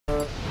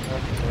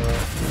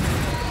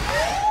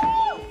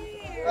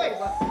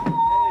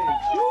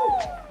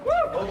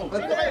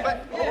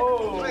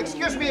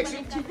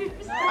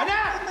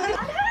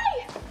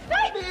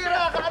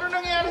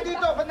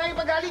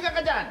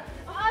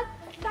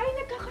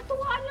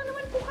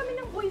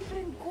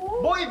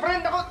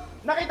boyfriend ako!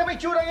 Nakita mo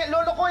itsura niya,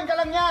 lolokohin ka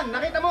lang yan!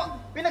 Nakita mo,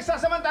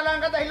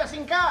 pinagsasamantalaan ka dahil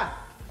lasing ka!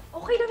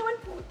 Okay lang naman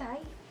po,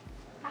 Tay.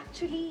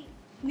 Actually,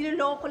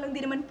 niloloko lang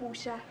din naman po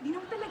siya. Hindi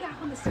naman talaga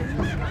ako lasing.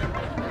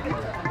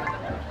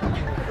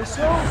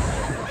 So?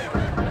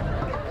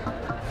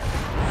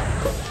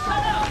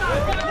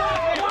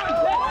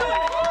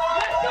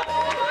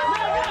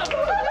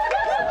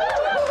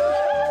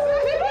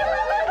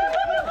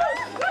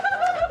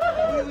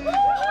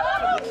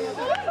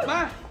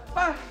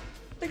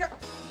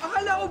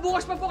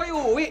 Bukas pa po kayo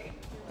uuwi.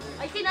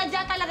 Ay,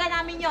 sinadya talaga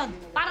namin yon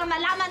para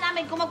malaman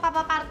namin kung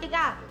magpapaparty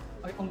ka.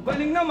 Ay, ang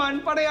galing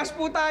naman. Parehas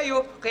po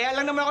tayo. Kaya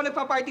lang naman ako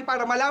nagpa-party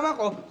para malaman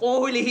ko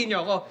kung hulihin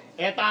niyo ako.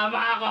 Eh, tama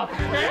ako.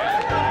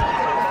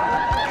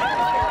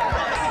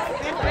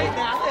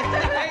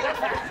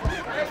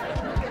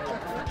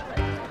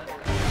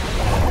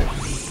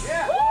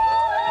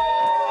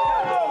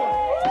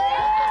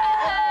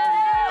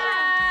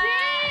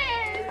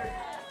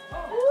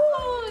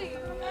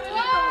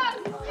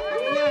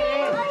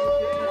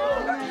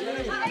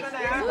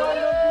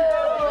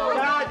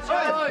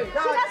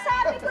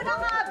 Sinasabi ko na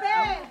nga,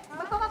 Be.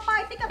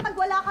 Magpapaparty kapag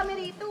wala kami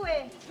rito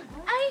eh.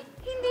 Ay,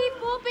 hindi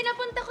po.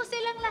 Pinapunta ko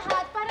silang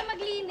lahat para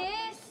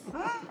maglinis.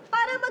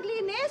 Para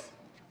maglinis?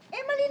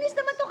 Eh, malinis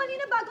naman to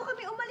kanina bago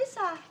kami umalis,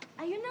 ha?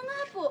 Ayun na nga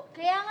po.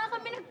 Kaya nga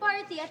kami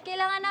nag-party at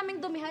kailangan naming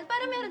dumihan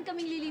para meron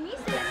kaming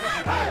lilinisin.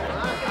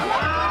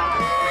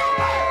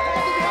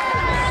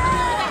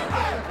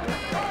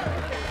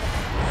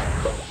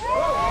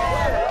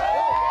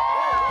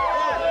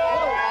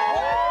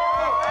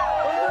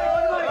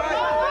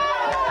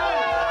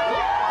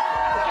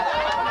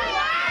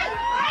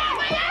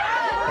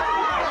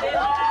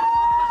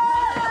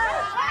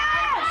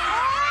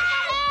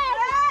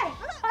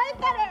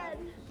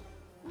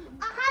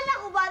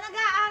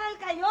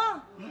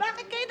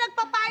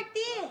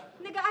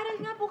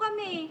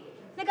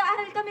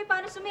 Nag-aaral kami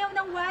para sumayaw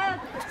ng wild.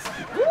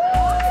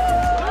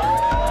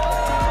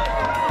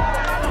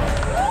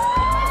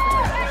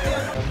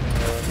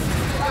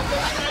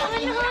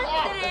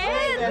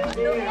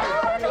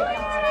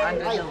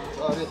 Ay,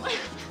 sorry.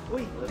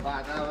 Uy,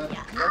 bata.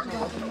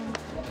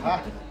 Ha?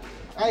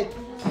 Ay,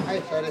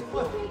 sorry.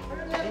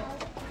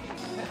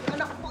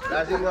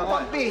 Lasing ako.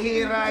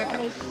 Bihira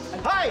ito.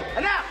 Hoy,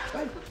 anak!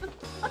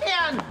 Ano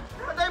yan?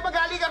 Ba't tayo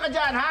magali ka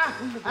dyan, ha?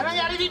 Anong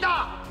nangyari dito?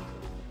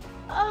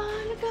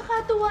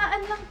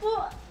 Nagkakatuwaan lang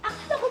po.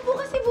 Akala ko po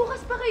kasi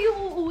bukas pa kayo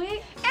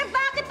uuwi. Eh,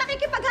 bakit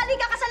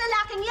nakikipaghaliga ka sa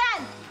lalaking yan?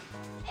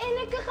 Eh,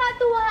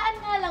 nagkakatuwaan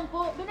nga lang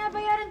po.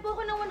 Binabayaran po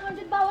ako ng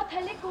 100 bawat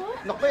halik, oh.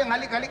 Naku, yung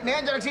halik-halik na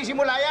yan, dyan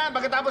nagsisimula yan.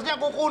 Pagkatapos niya,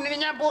 kukunin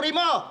niya ang puri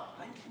mo.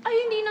 Ay,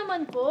 hindi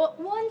naman po.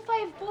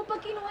 1.5 po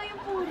pag kinuha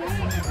yung puri.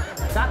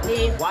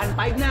 Sakit,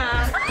 1.5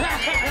 na.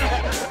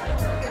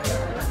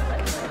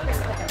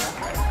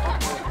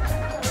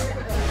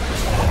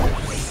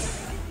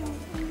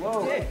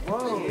 Wow,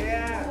 wow.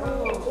 Yeah.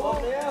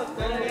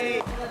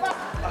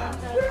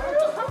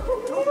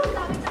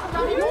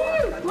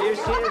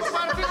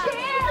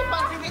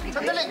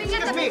 Sandali,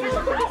 excuse me.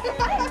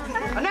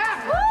 Anak!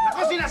 Ako,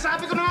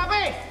 sinasabi ko na nga ba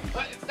eh.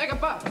 Teka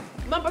pa.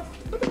 Ma'am, ba't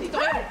dito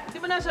kayo? Di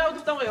ba nasa out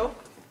of town kayo?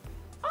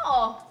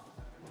 Oo.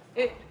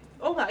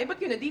 Oo nga. Ba't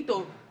kayo na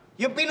dito?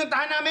 Yung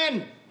pinuntahan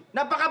namin,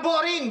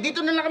 napaka-boring. Dito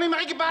na lang kami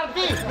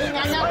makikiparty.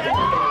 Hinga niya.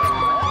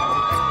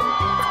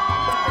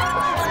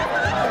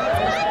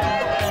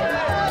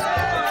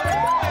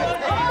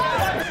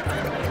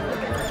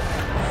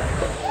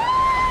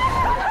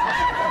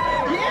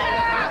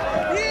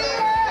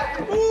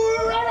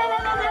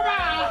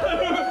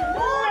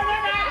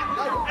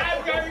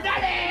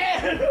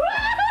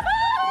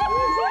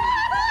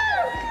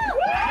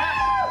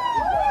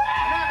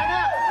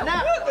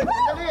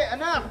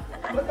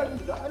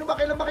 Ano ba?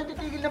 Kailan ba kayo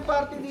titigil ng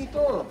party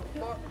dito?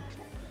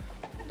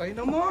 Tay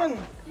naman.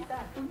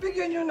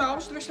 Pagbigyan niyo na ako.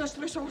 Stress na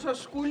stress ako sa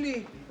school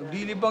eh.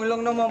 Naglilibang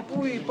lang naman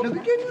po eh.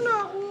 Pagbigyan niyo na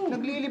ako.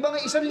 Naglilibang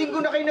eh. 1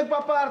 linggo na kayo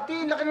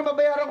nagpa-party. Laki na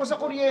mabayaran ko sa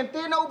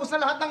kuryente. Naubos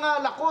na lahat ng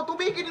alak ko.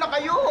 Tumigil na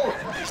kayo.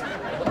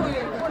 Uy,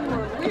 1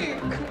 more week.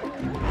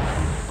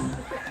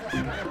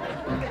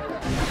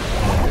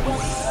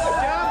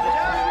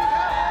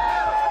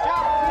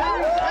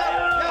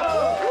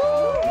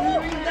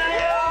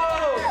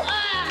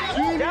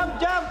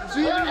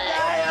 Swimming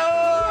tayo!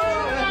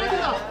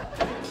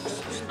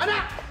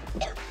 Anak!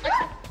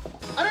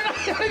 Ano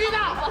nangyari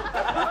dito?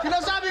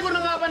 Sinasabi ko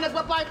na nga ba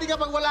nagpa-party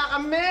kapag wala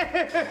kami?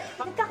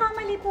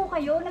 Nagkakamali po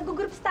kayo.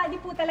 Nag-group study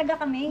po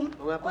talaga kami.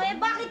 Eh,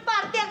 bakit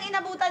party ang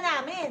inabutan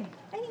namin?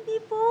 Ay, hindi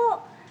po.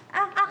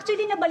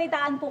 Actually,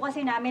 nabalitaan po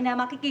kasi namin na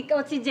makikick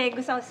out si Diego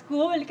sa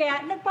school.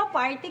 Kaya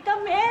nagpa-party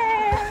kami.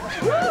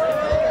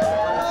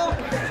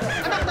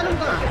 Anak, tanong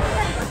ka.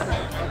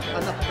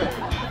 Anak ka.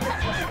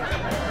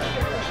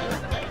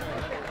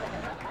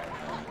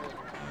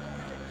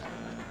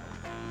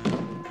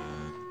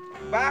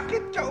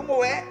 Bakit ka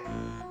umuwi?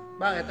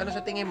 Bakit? Ano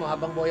sa tingin mo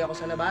habang boy ako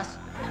sa labas?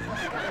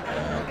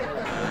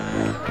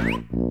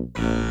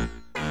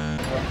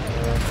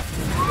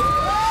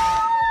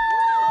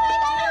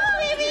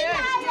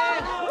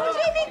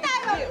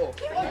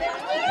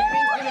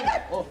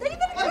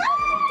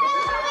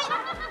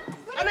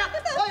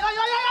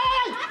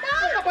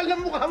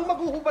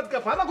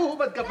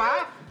 Maghuhubad ka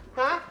pa?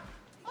 Ha?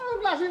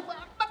 Anong klase?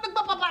 Ba't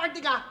nagpapaparty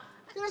ka?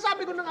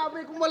 Sinasabi ko na nga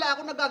ba kung wala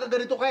ako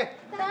nagkakaganito ka eh.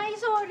 Tay,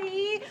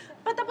 sorry.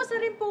 Patapos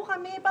na rin po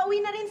kami. Pauwi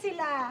na rin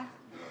sila.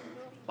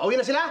 Pauwi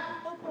na sila?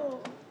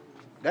 Opo.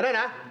 Ganun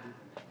ha?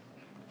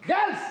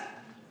 Girls!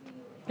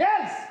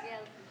 Girls!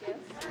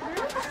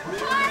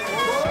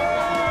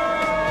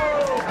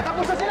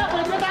 Tapos na sila!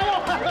 Pwede na tayo!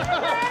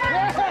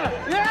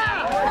 Yeah!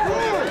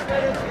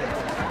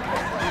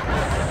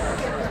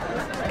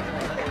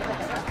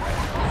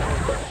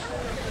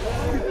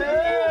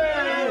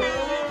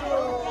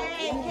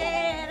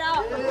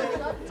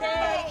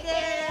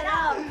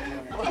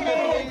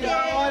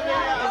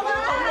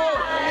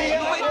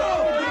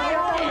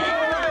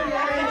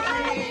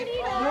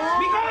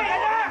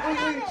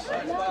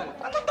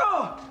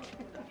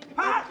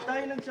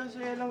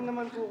 Nagsasaya lang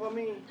naman po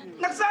kami.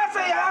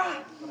 Nagsasaya?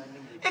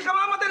 Eh,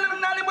 kamamatay lang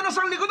ng nanay mo ng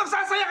sarili ko,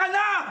 nagsasaya ka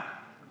na!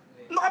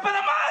 Ano ka pa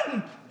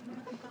naman?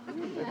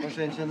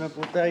 Pasensya na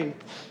po, Tay.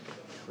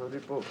 Sorry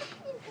po.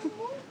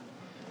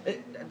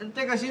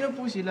 Teka, sino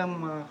po silang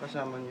mga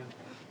kasama niyo?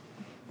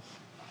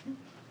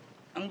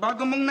 Ang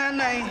bago mong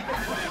nanay.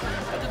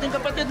 At ito yung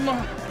kapatid mo.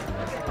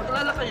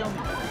 Pagkalala kayo.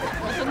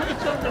 Ito na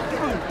itsura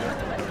ko.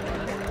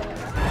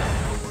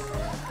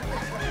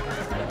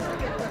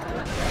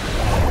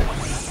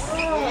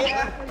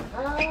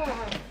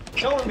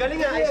 So, ang galing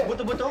nga. Ayos,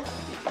 buto-buto.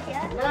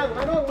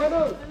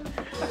 Manong!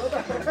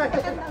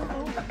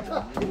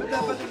 Di ba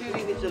dapat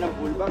nililinis siya ng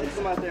pool? Bakit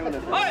kumatayo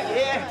na? Hoy!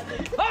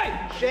 Hoy!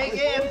 Shake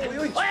him!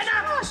 Hoy,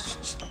 anak!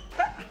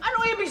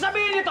 Anong ibig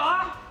sabihin nito,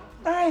 ha?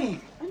 Tay!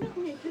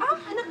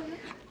 Anak!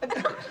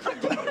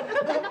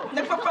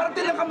 Nagpa-party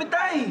lang kami,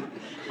 Tay!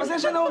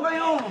 Pasensya na ho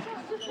kayo.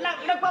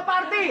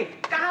 Nagpa-party!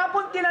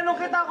 Kahapon tinanong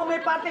kita kung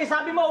may party,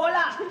 sabi mo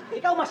wala.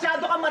 Ikaw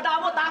masyado kang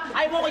madamot ha,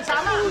 ayaw mo ko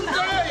isama.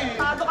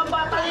 Masyado kang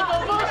bata ka,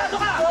 masyado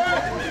ka!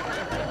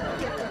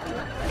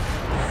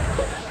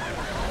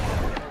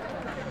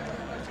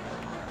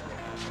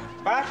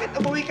 Bakit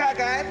umuwi ka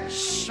agad?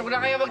 Shhh! Huwag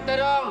na kayo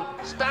magtanong!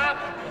 Stop!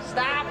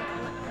 Stop!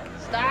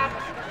 Stop!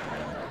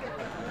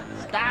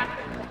 Stop!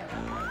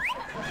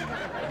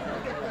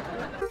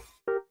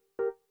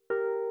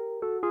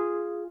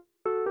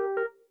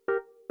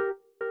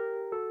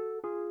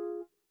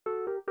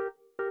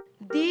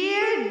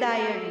 Dear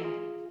Diary,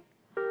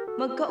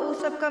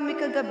 magkausap kami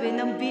kagabi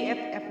ng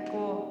BFF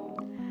ko.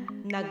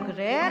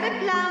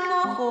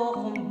 Nagre-reklamo ako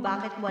kung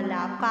bakit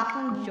wala pa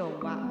akong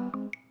jowa.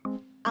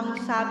 Ang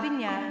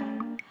sabi niya,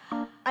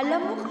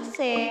 alam mo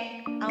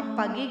kasi, ang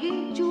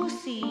pagiging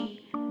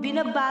juicy,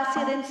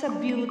 binabase rin sa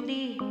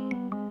beauty.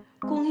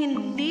 Kung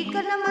hindi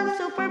ka naman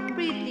super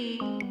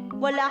pretty,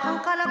 wala kang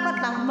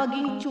karapatang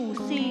maging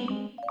juicy.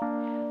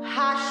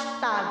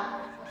 Hashtag,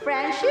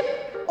 friendship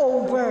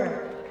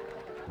over.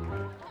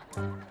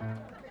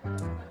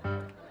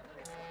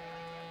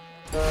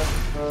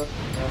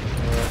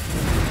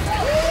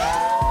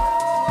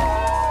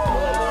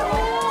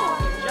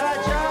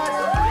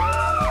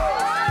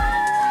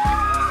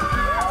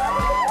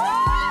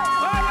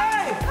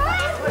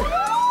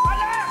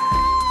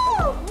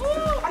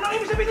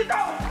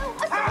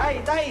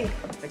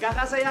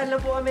 Nagkakasayahan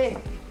lang po kami.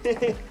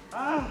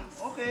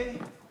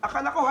 Okay.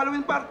 Akala ko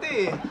Halloween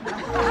party eh.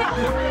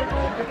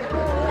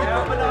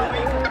 Kaya pala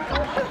kami.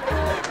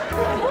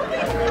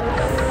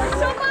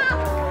 Suma!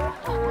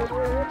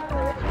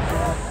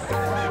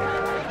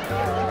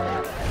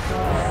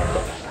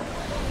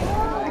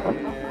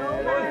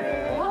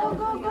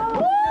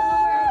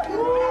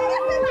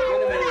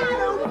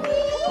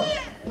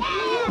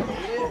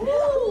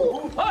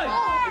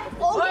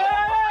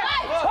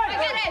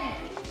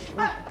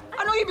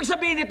 Ibig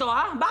sabihin nito,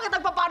 ha? Bakit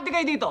nagpa-party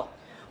kayo dito?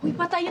 Uy,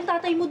 patay yung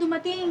tatay mo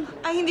dumating.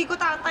 Ay, hindi ko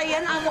tatay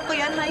yan. Amo ko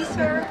yan. Hi,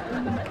 sir.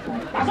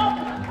 Pasok!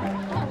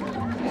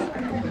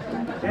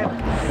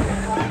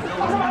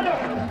 Pasok ano?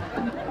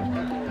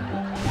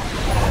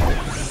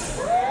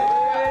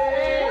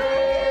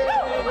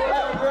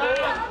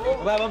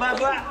 Baba!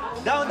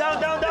 Down!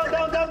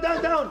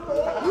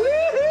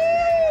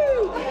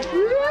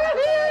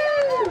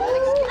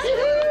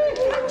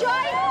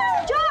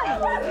 Joy!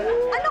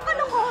 Ano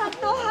kalokohan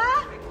to,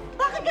 ha?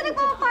 Bakit ka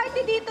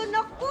nagpapa-party dito?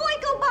 Naku,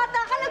 ikaw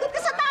bata ka, lagot ka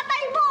sa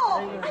tatay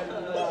mo! Ay,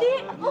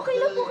 hindi. Okay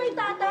lang po kay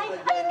tatay.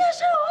 Ayun nga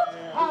siya, oh.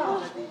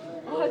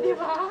 Oh, di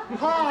ba?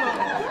 Hoy!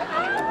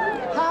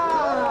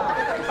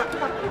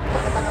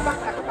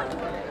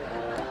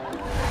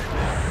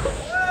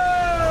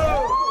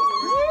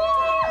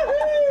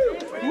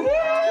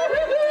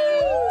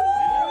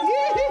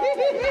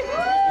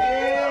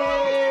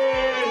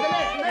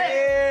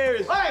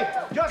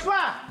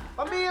 Joshua!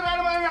 Pambihira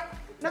naman na...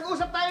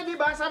 Nag-usap tayo, di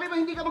ba? Sabi mo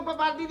hindi ka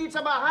magpa-party dito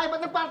sa bahay.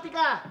 Ba't nag-party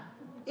ka?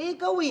 Eh,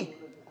 ikaw eh.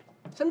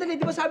 Sandali,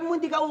 di ba sabi mo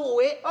hindi ka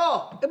uuwi?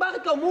 Oh! Eh,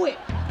 bakit ka umuwi?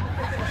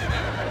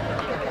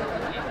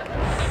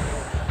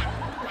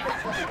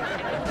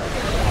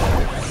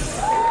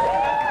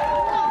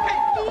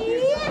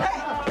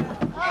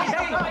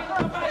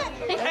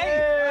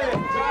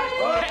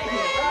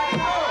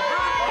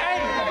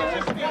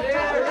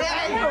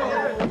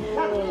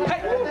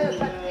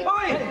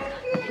 Hoy!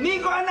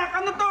 Nico, anak,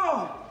 ano to?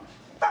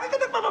 Bakit ka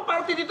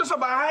nagpapaparty dito sa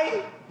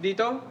bahay?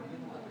 Dito?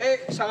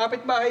 Sa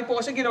kapitbahay po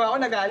kasi ginawa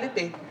ko nagalit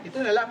eh. Dito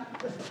na lang.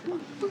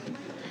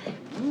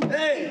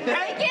 Hey!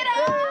 Hey, Kira!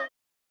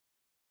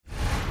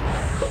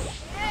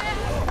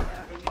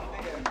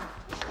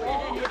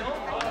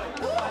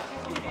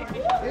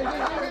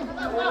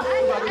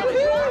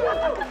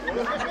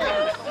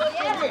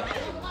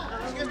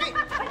 Excuse me!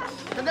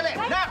 Sandali!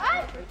 Anak!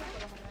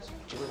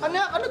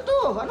 Anak, ano to?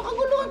 Ano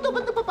kaguluhan to?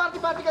 Ba't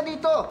nagpa-party-party ka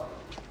dito?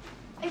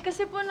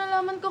 Kasi po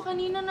nalaman ko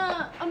kanina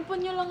na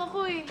ampon niyo lang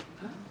ako eh.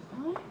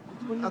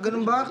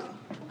 Ganun ba?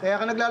 Kaya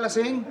ka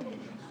naglalasing?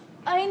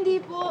 Hindi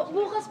po.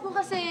 Bukas po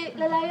kasi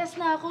lalayas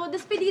na ako.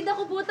 Despedida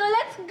ko po to.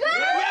 Let's go!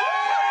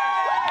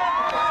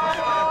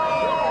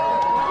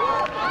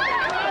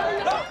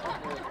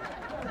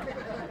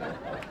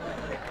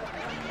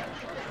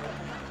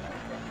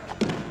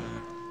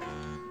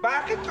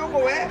 Bakit ka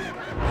umuwi?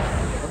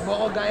 Huwag mo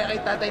ako gaya kay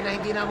tatay na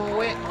hindi na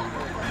umuwi.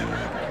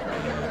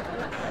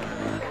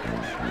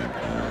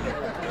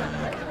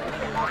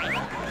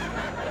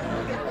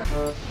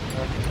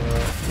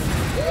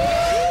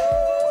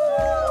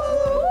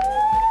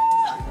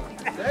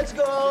 Let's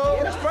go!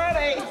 Let's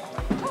party!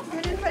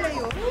 Ganun pala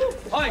yun.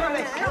 Hoy!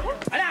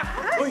 Anak!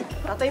 Uy,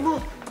 tatay mo.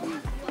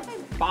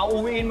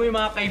 Pauwiin mo yung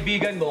mga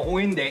kaibigan mo.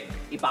 Kung hindi,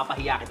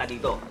 ipapahiya kita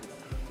dito.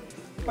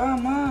 Pa,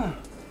 Ma.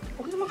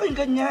 Huwag naman kayong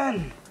ganyan.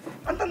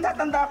 Ang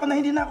tanda-tanda ako na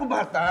hindi na ako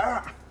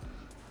bata.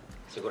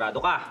 Sigurado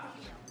ka?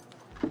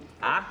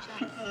 Ha?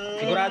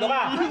 Sigurado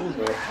ka?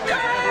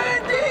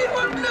 Hindi!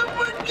 Huwag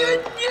naman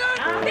ganyan!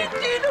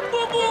 Hindi na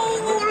po ako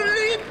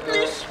uulit!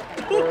 Please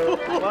po!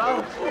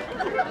 Wow!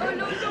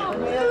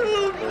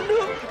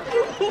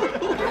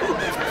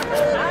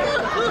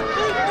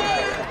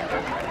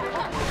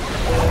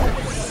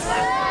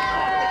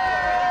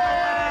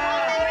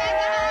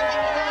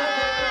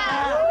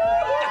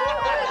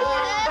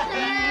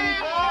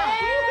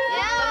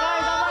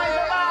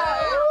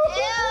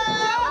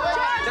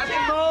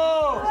 Dating mo!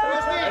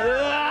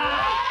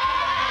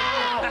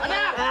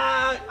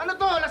 Ano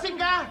to? Lasing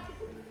ka?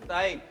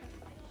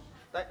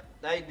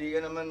 Tay, di ka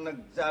naman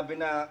nagsabi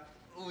na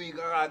uwi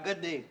ka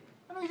agad eh.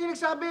 Ano hindi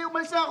nagsabi?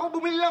 Umalis na ako,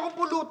 bumili lang akong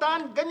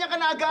pulutan. Ganyan ka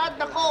na agad.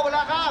 Nako,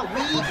 wala ka.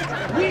 Weak!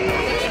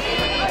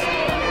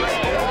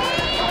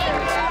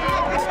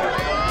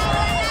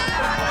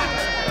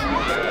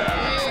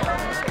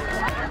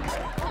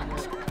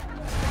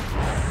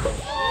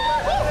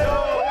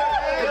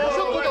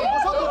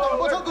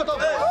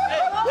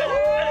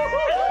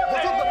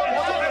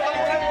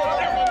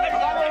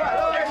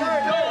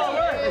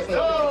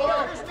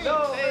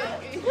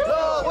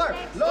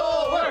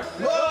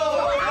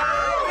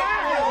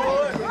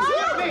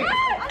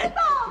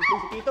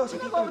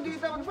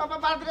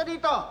 Magpapaparty ka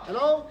dito.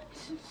 Hello?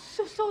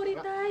 Sorry,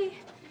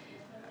 Tay.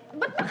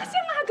 Ba't ba kasi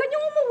ang aga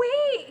niyong umuwi?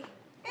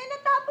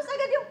 Natapos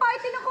agad yung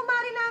party ng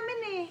kumari namin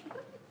eh.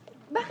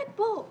 Bakit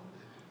po?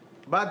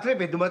 Bad trip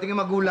eh. Dumating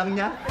yung magulang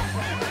niya.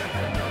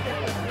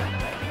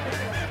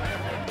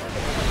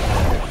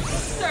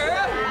 Sir!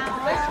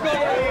 Let's go!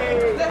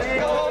 Let's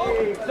go!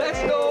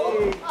 Let's go!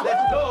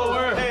 Let's go!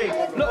 Hey!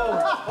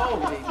 No!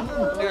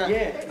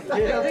 Yeah!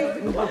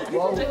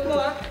 Check mo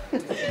ah.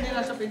 Hindi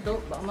nasa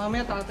pinto. Baka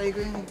mamaya tatay ko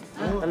yun.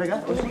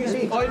 Talaga? O sige,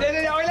 sige. Oh,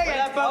 hindi. Okay lang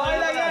yan. Okay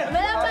lang yan.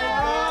 Wala pa!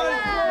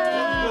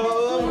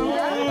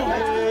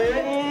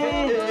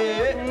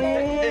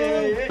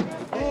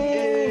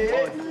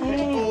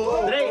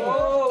 Dre!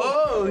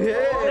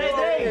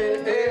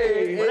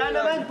 Wala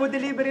naman. Food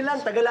delivery lang.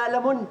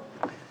 Taga-Lalamon.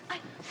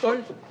 Tol,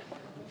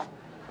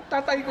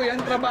 tatay ko yan.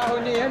 Trabaho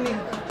niya yan eh.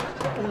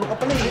 Ulo ka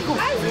pala, Llorico.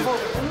 Llorico.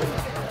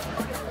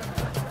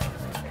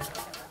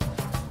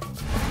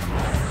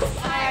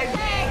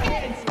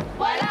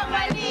 Walang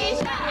mali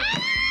siya!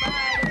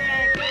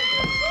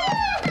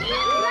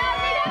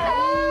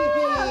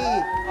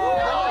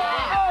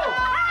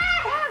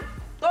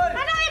 Tol!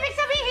 Anong ibig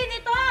sabihin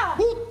nito?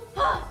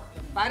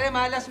 Pare,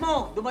 malas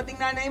mo. Dumating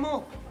nanay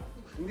mo.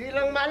 Hindi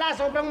lang malas,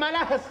 sobrang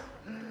malas.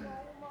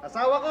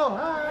 Asawa ko,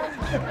 ha?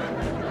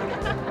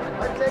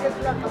 5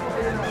 seconds lang. Tapos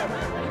yun na.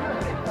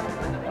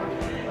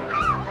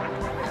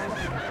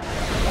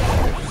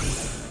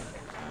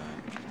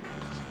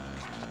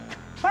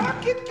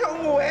 Bakit ka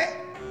umuwi?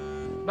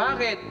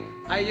 Bakit?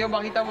 Ayaw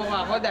makita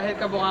mukha ko dahil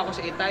kamukha ko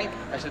si Itay.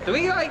 At sa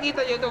tuwing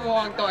nakikita niyo itong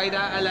mukhang to, ay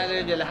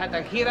naaalala niyo lahat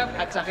ng hirap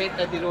at sakit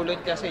na dinulot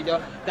niya sa inyo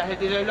dahil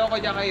niloloko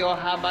niya kayo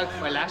habang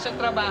wala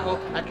siyang trabaho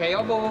at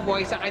kayo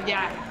bumubuhay sa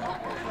kanya.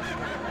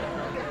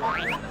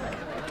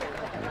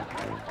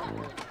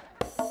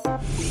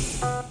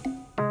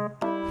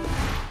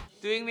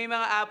 Tuwing may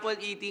mga apple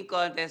eating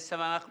contest sa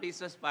mga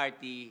Christmas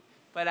party,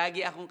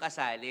 palagi akong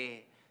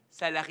kasali.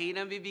 Sa laki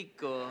ng bibig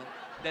ko,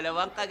 2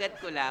 kagat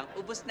ko lang,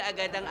 ubos na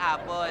agad ang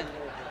apple.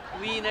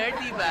 Winner,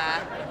 di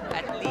ba?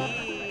 At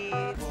least...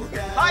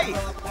 Hay!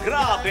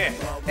 Grabe!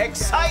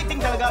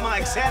 Exciting talaga mga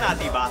eksena,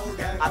 di ba?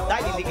 At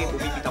dahil hindi kayo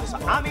bumibitaw sa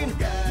amin,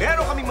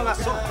 meron kaming mga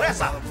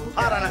sorpresa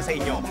para lang sa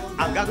inyo.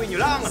 Ang gagawin nyo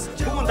lang,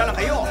 pumunta lang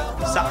kayo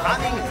sa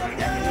aming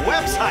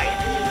website.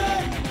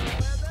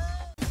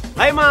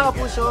 Hi mga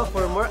kapuso!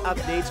 For more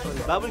updates on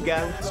Bubble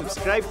Gang,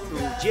 subscribe to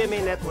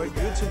GMA Network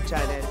YouTube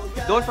channel.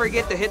 Don't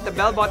forget to hit the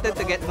bell button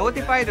to get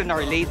notified on our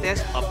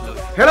latest upload.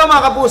 Hello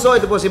mga kapuso!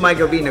 Ito po si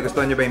Mikael.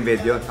 Nagustuhan nyo ba yung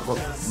video? Ako,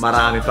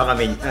 marami pa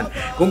kami yan.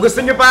 Kung gusto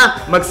nyo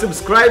pa,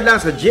 mag-subscribe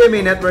lang sa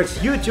GMA Network's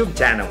YouTube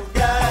channel.